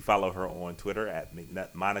 Make sure you follow her on Twitter at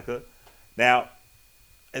McNuttMonica. Now,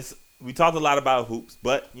 we talked a lot about hoops,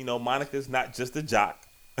 but, Monica's not just a jock.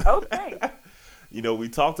 Okay. We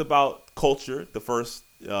talked about culture the first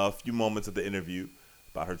few moments of the interview,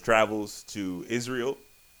 about her travels to Israel.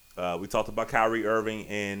 We talked about Kyrie Irving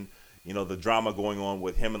and, the drama going on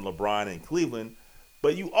with him and LeBron in Cleveland.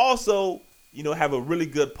 But you also, have a really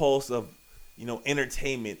good pulse of,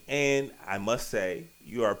 entertainment. And I must say,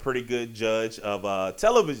 you are a pretty good judge of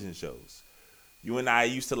television shows. You and I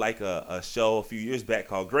used to like a show a few years back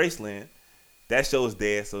called Graceland. That show is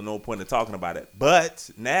dead, so no point in talking about it. But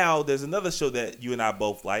now there's another show that you and I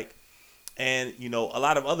both like. And, a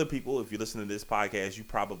lot of other people, if you listen to this podcast, you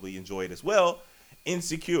probably enjoy it as well.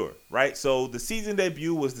 Insecure, right? So the season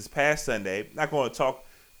debut was this past Sunday. Not going to talk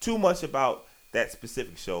too much about that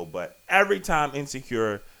specific show, but every time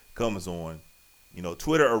Insecure comes on,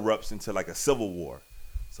 Twitter erupts into like a civil war.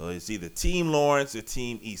 So it's either Team Lawrence or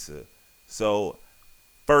Team Issa. So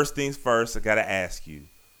first things first, I got to ask you,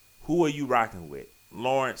 who are you rocking with,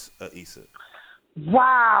 Lawrence or Issa?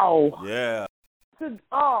 Wow. Yeah.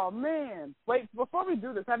 Oh, man. Wait, before we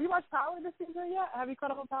do this, have you watched Power this season yet? Have you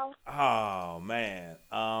caught up with Power? Oh, man.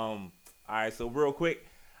 All right, so real quick,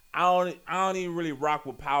 I don't even really rock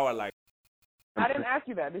with Power like. I didn't ask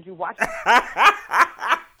you that. Did you watch it?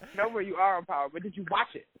 Know where you are on Power, but did you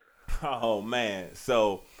watch it? Oh, man.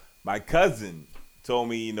 So my cousin told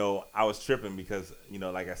me, I was tripping because,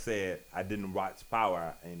 like I said, I didn't watch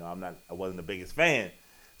Power. I wasn't the biggest fan.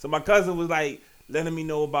 So my cousin was like letting me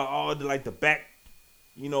know about all the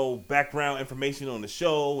background information on the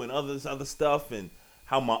show and other stuff, and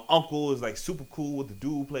how my uncle is like super cool with the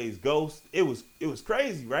dude who plays Ghost. It was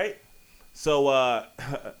crazy, right? So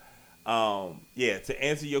yeah, to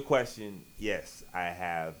answer your question, yes, I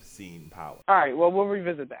have seen Power. All right, well, we'll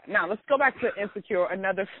revisit that. Now, let's go back to Insecure,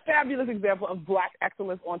 another fabulous example of black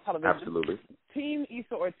excellence on television. Absolutely. Team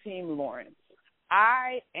Issa or Team Lawrence?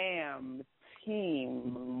 I am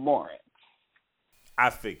Team Lawrence. I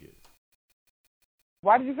figured.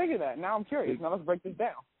 Why did you figure that? Now I'm curious. Now let's break this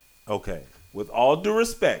down. Okay, with all due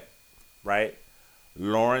respect, right?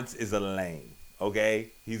 Lawrence is a lame,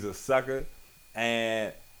 okay? He's a sucker.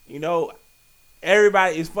 And,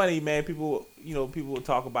 everybody, it's funny, man. People will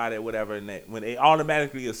talk about it, whatever, and when they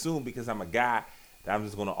automatically assume because I'm a guy that I'm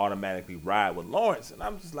just going to automatically ride with Lawrence. And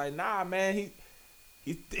I'm just like, nah, man,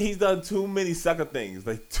 he's done too many sucker things,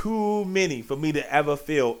 like too many for me to ever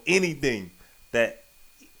feel anything that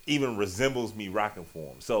even resembles me rocking for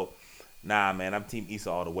him. So, nah, man, I'm Team Issa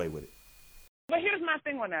all the way with it. But here's my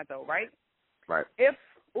thing on that, though, right? Right.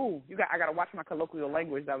 I got to watch my colloquial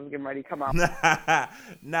language that was getting ready to come out.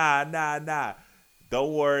 Nah.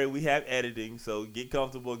 Don't worry, we have editing, so get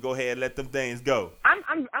comfortable. Go ahead, let them things go.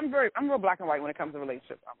 I'm real black and white when it comes to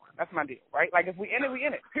relationships. That's my deal, right? Like, if we in it, we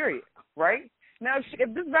in it, period, right? Now,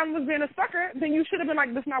 if this brother was being a sucker, then you should have been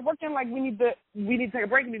like, this not working. Like, we need to take a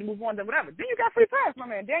break. We need to move on to whatever. Then you got free pass, my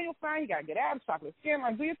man. Daniel Stein, you got to get abs, chocolate skin,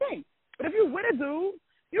 like, do your thing. But if you're with a dude,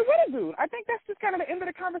 you're with a dude. I think that's just kind of the end of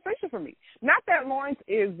the conversation for me. Not that Lawrence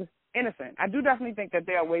is innocent. I do definitely think that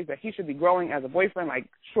there are ways that he should be growing as a boyfriend, like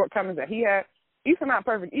shortcomings that he had. Issa not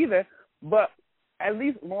perfect either, but at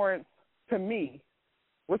least Lawrence, to me,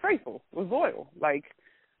 was faithful, was loyal. Like,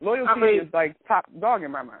 loyalty is like top dog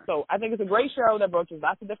in my mind. So I think it's a great show that broaches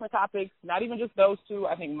lots of different topics, not even just those two.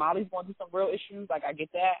 I think Molly's going through some real issues. Like, I get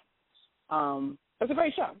that. It's a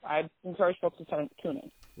great show. I encourage folks to tune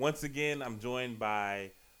in. Once again, I'm joined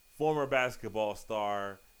by former basketball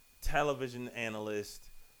star, television analyst,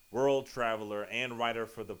 world traveler, and writer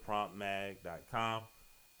for thepromptmag.com,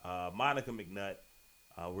 Monica McNutt.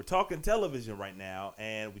 We're talking television right now,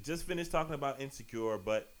 and we just finished talking about Insecure,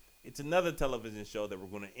 but it's another television show that we're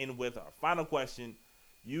going to end with. Our final question.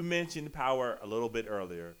 You mentioned Power a little bit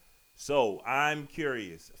earlier, so I'm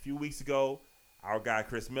curious. A few weeks ago, our guy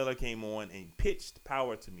Chris Miller came on and pitched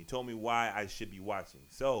Power to me, told me why I should be watching.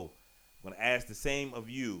 So I'm going to ask the same of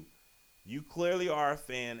you. You clearly are a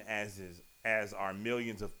fan, as are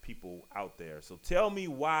millions of people out there. So tell me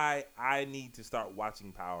why I need to start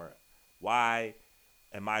watching Power. Why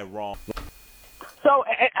am I wrong? So,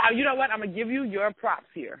 you know what? I'm going to give you your props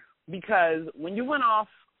here. Because when you went off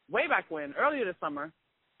way back when, earlier this summer,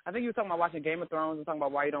 I think you were talking about watching Game of Thrones and talking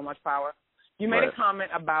about why you don't watch Power. You made a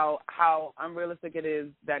comment about how unrealistic it is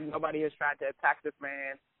that nobody has tried to attack this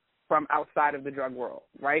man from outside of the drug world,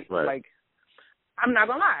 right? Like, I'm not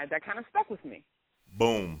going to lie. That kind of stuck with me.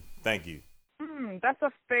 Boom. Thank you. That's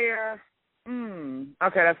a fair.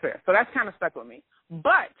 Okay, that's fair. So that's kind of stuck with me.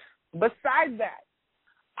 But besides that,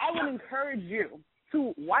 I would encourage you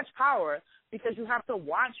to watch Power because you have to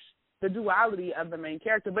watch the duality of the main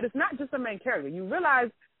character. But it's not just the main character. You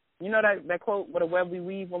realize, you know that quote, what a web we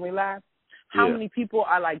weave when we laugh? How many people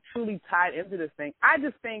are, like, truly tied into this thing? I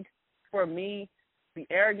just think, for me, the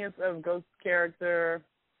arrogance of Ghost's character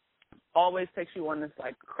always takes you on this,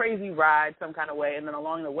 like, crazy ride some kind of way. And then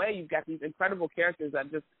along the way, you've got these incredible characters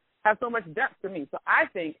that just have so much depth to me. So I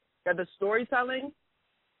think that the storytelling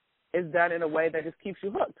is done in a way that just keeps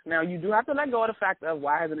you hooked. Now, you do have to let go of the fact of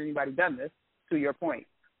why hasn't anybody done this, to your point.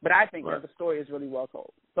 But I think that the story is really well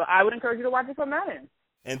told. So I would encourage you to watch it from that end.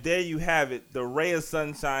 And there you have it, the ray of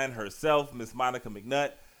sunshine herself, Miss Monica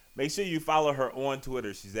McNutt. Make sure you follow her on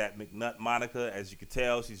Twitter. She's at McNutt Monica. As you can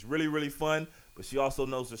tell, she's really, really fun, but she also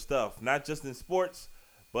knows her stuff, not just in sports,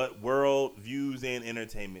 but world views and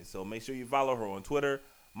entertainment. So make sure you follow her on Twitter.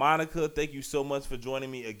 Monica, thank you so much for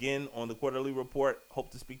joining me again on the Quarterly Report.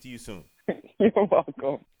 Hope to speak to you soon. You're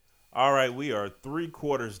welcome. All right, we are 3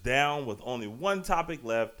 quarters down with only one topic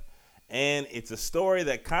left, and it's a story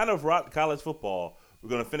that kind of rocked college football. We're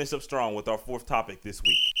going to finish up strong with our 4th topic this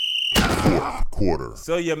week. 4th quarter.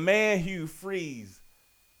 So your man Hugh Freeze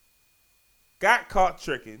got caught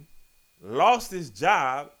tricking, lost his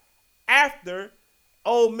job after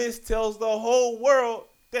Ole Miss tells the whole world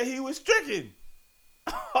that he was tricking.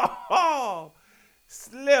 Oh,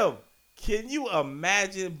 Slim, can you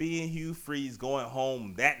imagine being Hugh Freeze going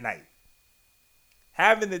home that night?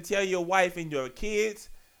 Having to tell your wife and your kids,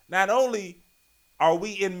 not only are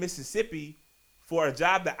we in Mississippi for a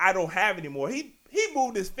job that I don't have anymore. He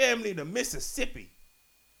moved his family to Mississippi.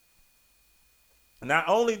 Not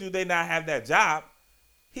only do they not have that job,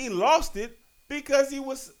 he lost it because he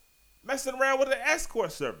was messing around with an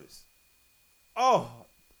escort service. Oh,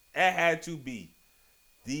 that had to be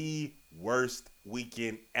the worst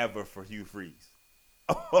weekend ever for Hugh Freeze.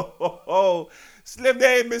 Oh, Slim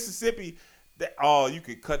Day in Mississippi. You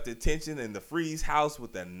could cut the tension in the Freeze house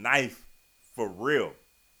with a knife for real.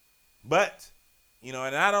 But, and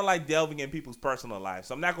I don't like delving in people's personal lives,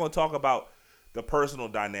 so I'm not going to talk about the personal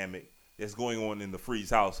dynamic that's going on in the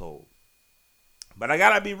Freeze household. But I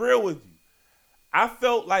got to be real with you. I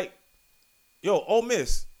felt like, Ole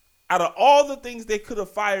Miss, out of all the things they could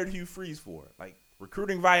have fired Hugh Freeze for, like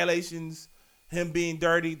recruiting violations, him being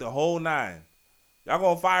dirty, the whole 9, y'all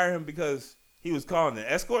going to fire him because he was calling an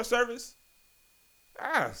escort service?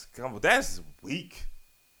 That's weak.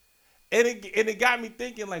 And it got me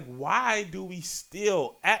thinking, like, why do we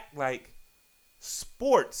still act like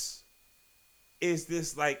sports is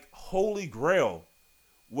this, like, holy grail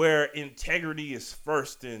where integrity is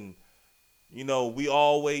first and, we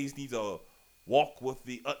always need to walk with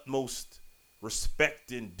the utmost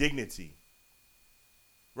respect and dignity,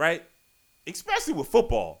 right? Especially with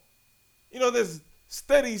football. There's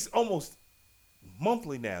studies almost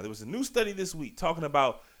monthly now. There was a new study this week talking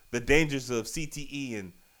about the dangers of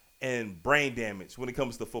CTE and brain damage when it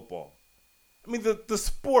comes to football. I mean, the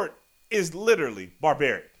sport is literally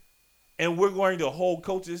barbaric. And we're going to hold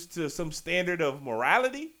coaches to some standard of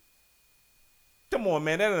morality? Come on,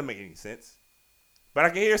 man. That doesn't make any sense. But I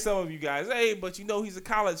can hear some of you guys, hey, but he's a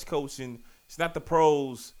college coach and it's not the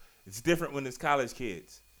pros. It's different when it's college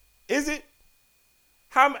kids. Is it?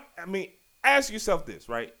 Ask yourself this,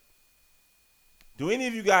 right? Do any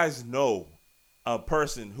of you guys know a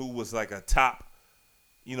person who was like a top,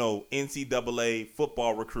 NCAA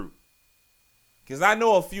football recruit? Because I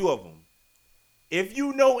know a few of them. If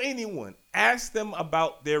you know anyone, ask them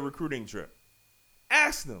about their recruiting trip.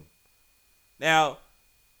 Ask them. Now,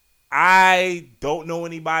 I don't know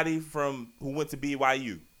anybody who went to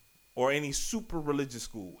BYU or any super religious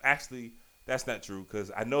school. Actually, that's not true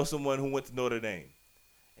because I know someone who went to Notre Dame,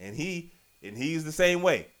 and he's the same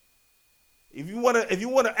way. If you want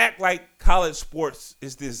to act like college sports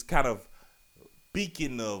is this kind of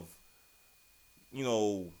beacon of,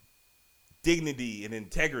 dignity and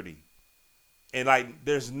integrity, and like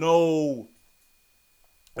there's no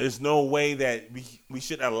way that we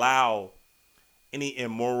should allow any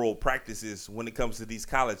immoral practices when it comes to these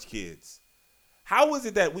college kids. How is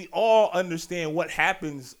it that we all understand what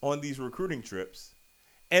happens on these recruiting trips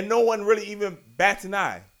and no one really even bats an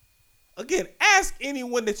eye? Again, ask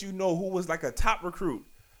anyone that you know who was like a top recruit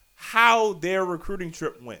how their recruiting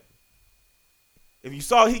trip went. If you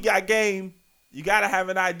saw he got game, you got to have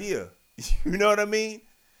an idea. You know what I mean?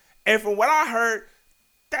 And from what I heard,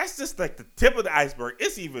 that's just like the tip of the iceberg.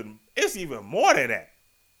 It's even more than that.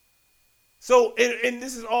 So, and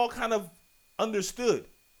this is all kind of understood.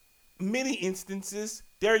 Many instances,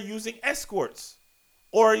 they're using escorts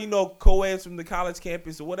or, co-eds from the college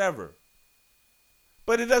campus or whatever.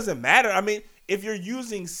 But it doesn't matter. I mean, if you're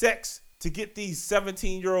using sex to get these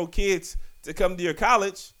 17-year-old kids to come to your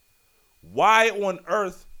college, why on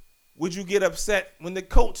earth would you get upset when the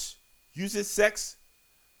coach uses sex,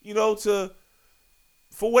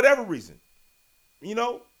 for whatever reason?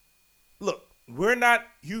 Look, we're not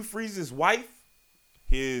Hugh Freeze's wife,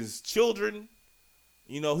 his children.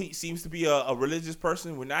 He seems to be a religious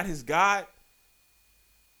person. We're not his God.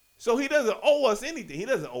 So he doesn't owe us anything. He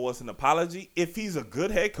doesn't owe us an apology. If he's a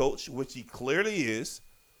good head coach, which he clearly is,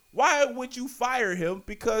 why would you fire him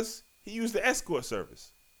because he used the escort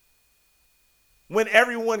service? When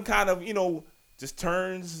everyone kind of, just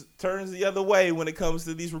turns the other way when it comes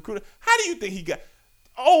to these recruiting. How do you think he got?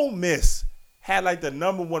 Ole Miss had like the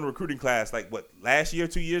number one recruiting class, like what, last year,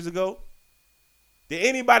 2 years ago? Did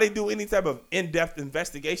anybody do any type of in-depth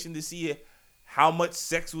investigation to see how much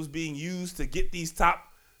sex was being used to get these top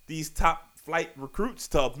flight recruits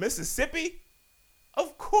to Mississippi?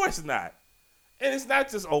 Of course not. And it's not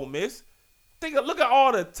just Ole Miss. Look at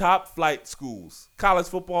all the top flight schools, college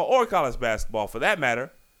football or college basketball for that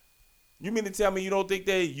matter. You mean to tell me you don't think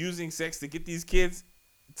they're using sex to get these kids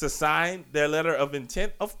to sign their letter of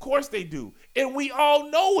intent? Of course they do. And we all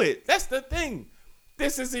know it. That's the thing.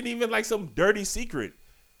 This isn't even like some dirty secret.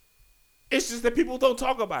 It's just that people don't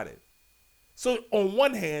talk about it. So on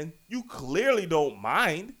one hand, you clearly don't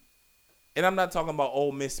mind. And I'm not talking about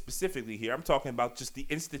Ole Miss specifically here. I'm talking about just the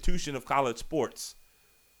institution of college sports.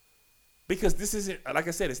 Because this isn't, like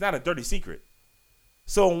I said, it's not a dirty secret.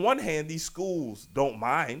 So on one hand, these schools don't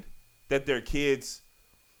mind that their kids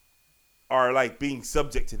are like being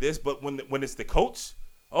subject to this. But when it's the coach,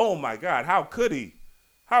 oh my God, how could he?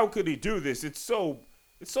 How could he do this? It's so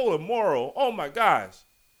immoral. Oh my gosh.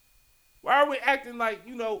 Why are we acting like,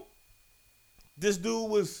 this dude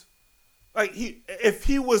was like, if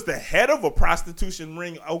he was the head of a prostitution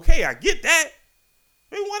ring, okay, I get that.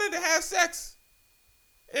 He wanted to have sex.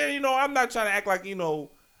 And, I'm not trying to act like,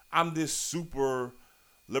 I'm this super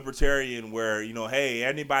libertarian where, hey,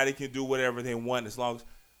 anybody can do whatever they want as long as.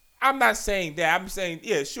 I'm not saying that. I'm saying,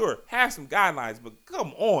 yeah, sure, have some guidelines, but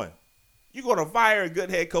come on. You're going to fire a good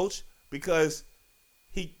head coach because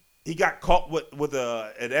he got caught with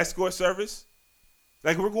an escort service?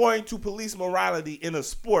 Like, we're going to police morality in a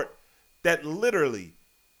sport that literally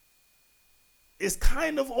is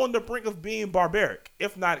kind of on the brink of being barbaric,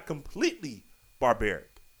 if not completely barbaric.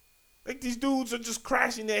 Like, these dudes are just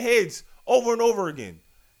crashing their heads over and over again,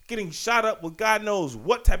 getting shot up with God knows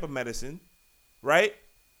what type of medicine, right?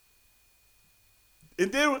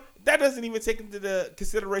 And then that doesn't even take into the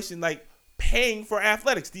consideration, like, paying for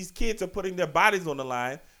athletics. These kids are putting their bodies on the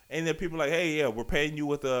line, and then people are like, hey, yeah, we're paying you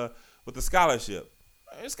with a scholarship.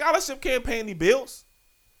 A scholarship can't pay any bills,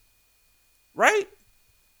 right?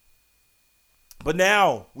 But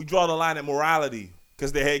now we draw the line at morality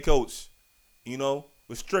because the head coach,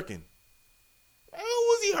 was stricken. Who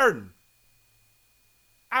was he hurting?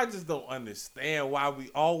 I just don't understand why we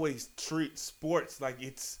always treat sports like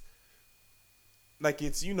it's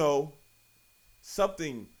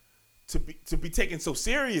something to be taken so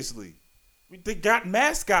seriously. They got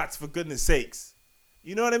mascots, for goodness sakes.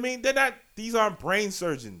 You know what I mean? These aren't brain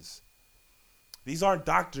surgeons. These aren't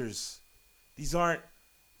doctors. These aren't,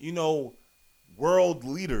 world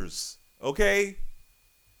leaders. Okay?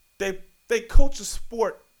 They coach a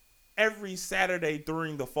sport every Saturday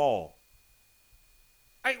during the fall.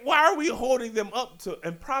 Like, why are we holding them up to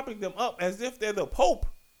and propping them up as if they're the Pope?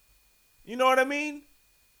 You know what I mean?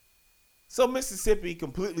 So Mississippi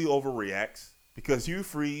completely overreacts because Hugh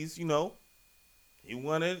Freeze, he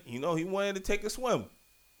wanted to take a swim.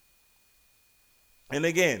 And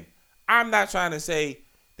again, I'm not trying to say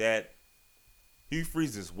that Hugh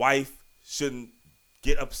Freeze's wife shouldn't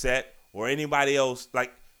get upset or anybody else.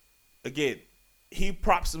 Like, again, he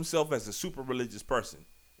props himself as a super religious person.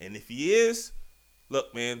 And if he is,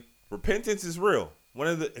 look, man, repentance is real.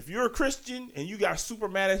 If you're a Christian and you got super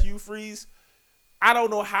mad at Hugh Freeze, I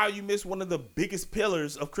don't know how you miss one of the biggest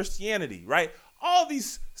pillars of Christianity, right? All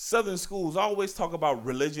these Southern schools always talk about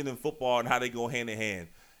religion and football and how they go hand in hand.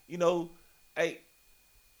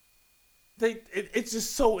 It's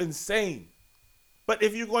just so insane. But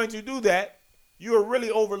if you're going to do that, you're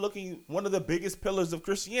really overlooking one of the biggest pillars of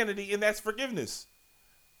Christianity, and that's forgiveness.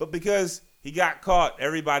 But because he got caught,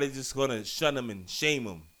 everybody's just going to shun him and shame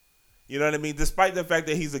him. You know what I mean? Despite the fact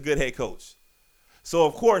that he's a good head coach. So,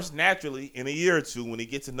 of course, naturally, in a year or two, when he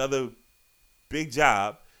gets another big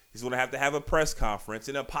job, he's going to have a press conference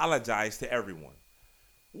and apologize to everyone.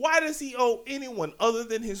 Why does he owe anyone other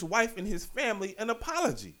than his wife and his family an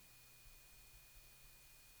apology?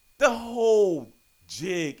 The whole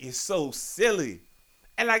jig is so silly.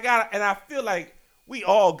 And I feel like we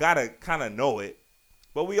all got to kind of know it.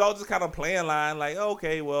 But we all just kind of play in line like,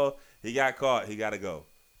 okay, well, he got caught. He got to go.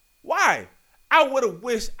 Why? I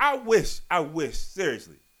wish,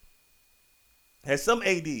 seriously, as some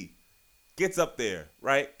AD gets up there,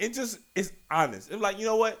 right, and just is honest. It's like, you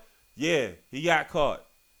know what? Yeah, he got caught.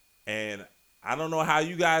 And I don't know how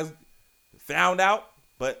you guys found out,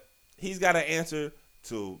 but he's got to answer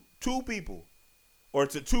to two people or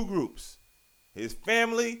to two groups, his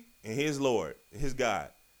family and his Lord, his God.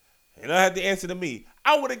 And I had to answer to me.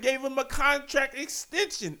 I would have gave him a contract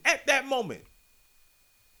extension at that moment.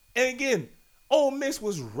 And again, Ole Miss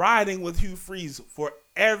was riding with Hugh Freeze for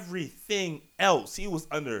everything else. He was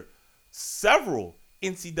under several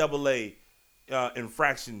NCAA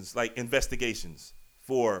infractions, like investigations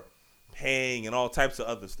for paying and all types of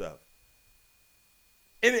other stuff.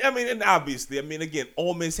 And obviously, again,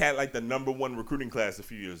 Ole Miss had like the #1 recruiting class a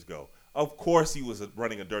few years ago. Of course, he was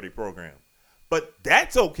running a dirty program, but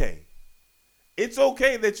that's okay. It's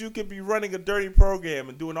okay that you can be running a dirty program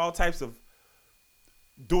and doing all types of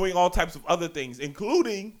other things,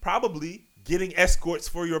 including probably getting escorts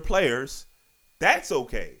for your players. That's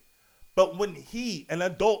okay. But when an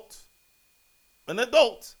adult,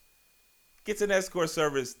 gets an escort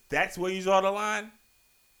service, that's where you draw the line?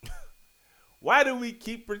 Why do we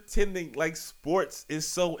keep pretending like sports is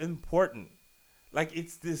so important? Like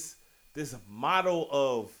it's this model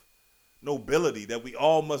of nobility that we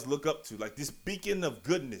all must look up to, like this beacon of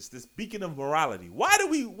goodness, this beacon of morality. Why do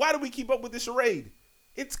we keep up with this charade?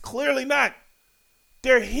 It's clearly not.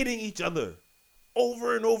 They're hitting each other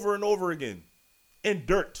over and over and over again in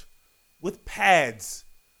dirt, with pads,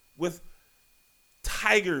 with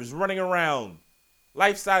tigers running around,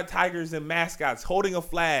 life-size tigers and mascots holding a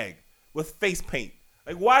flag with face paint.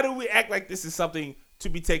 Like, why do we act like this is something to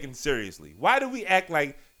be taken seriously? Why do we act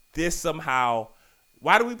like this somehow?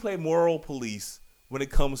 Why do we play moral police when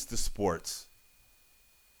it comes to sports?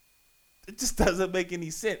 It just doesn't make any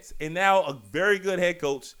sense. And now a very good head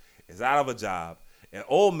coach is out of a job, and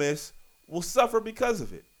Ole Miss will suffer because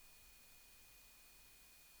of it.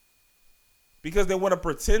 Because they want to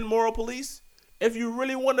pretend moral police. If you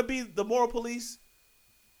really want to be the moral police,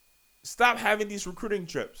 stop having these recruiting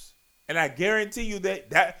trips. And I guarantee you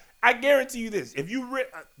I guarantee you this. If you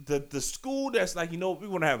the school that's like, we're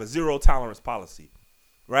going to have a zero tolerance policy,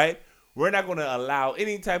 right? We're not going to allow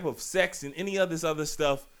any type of sex and any of this other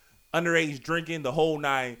stuff, underage drinking, the whole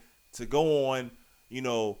nine, to go on,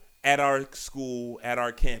 at our school, at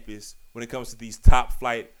our campus, when it comes to these top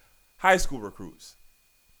flight high school recruits.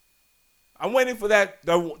 I'm waiting for that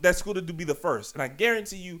school to be the first. And I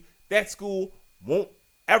guarantee you that school won't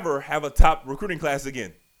ever have a top recruiting class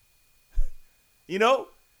again.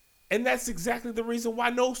 And that's exactly the reason why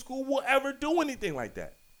no school will ever do anything like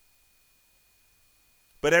that.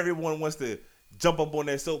 But everyone wants to jump up on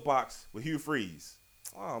their soapbox with Hugh Freeze.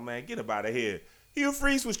 Oh, man, get up out of here. Hugh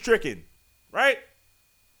Freeze was tricking, right?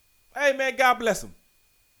 Hey, man, God bless him.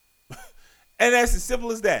 And that's as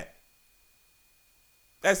simple as that.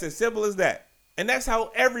 That's as simple as that. And that's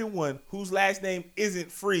how everyone whose last name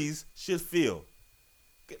isn't Freeze should feel.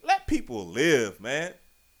 Let people live, man.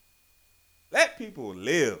 Let people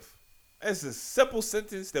live. That's a simple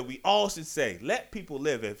sentence that we all should say. Let people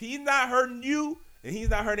live. If he's not hurting you and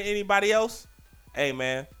he's not hurting anybody else, hey,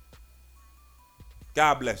 man,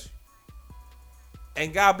 God bless you.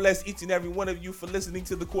 And God bless each and every one of you for listening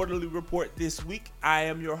to the Quarterly Report this week. I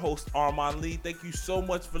am your host, Armon Lee. Thank you so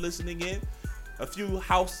much for listening in. A few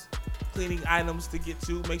house cleaning items to get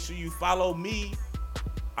to. Make sure you follow me.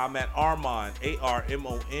 I'm at Armon,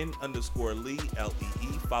 ARMON_Lee,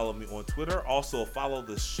 LEE. Follow me on Twitter. Also, follow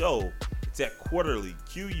the show. It's at Quarterly,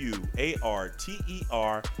 QUARTERLEE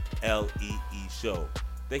show.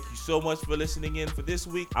 Thank you so much for listening in for this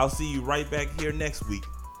week. I'll see you right back here next week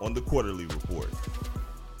on the Quarterly Report.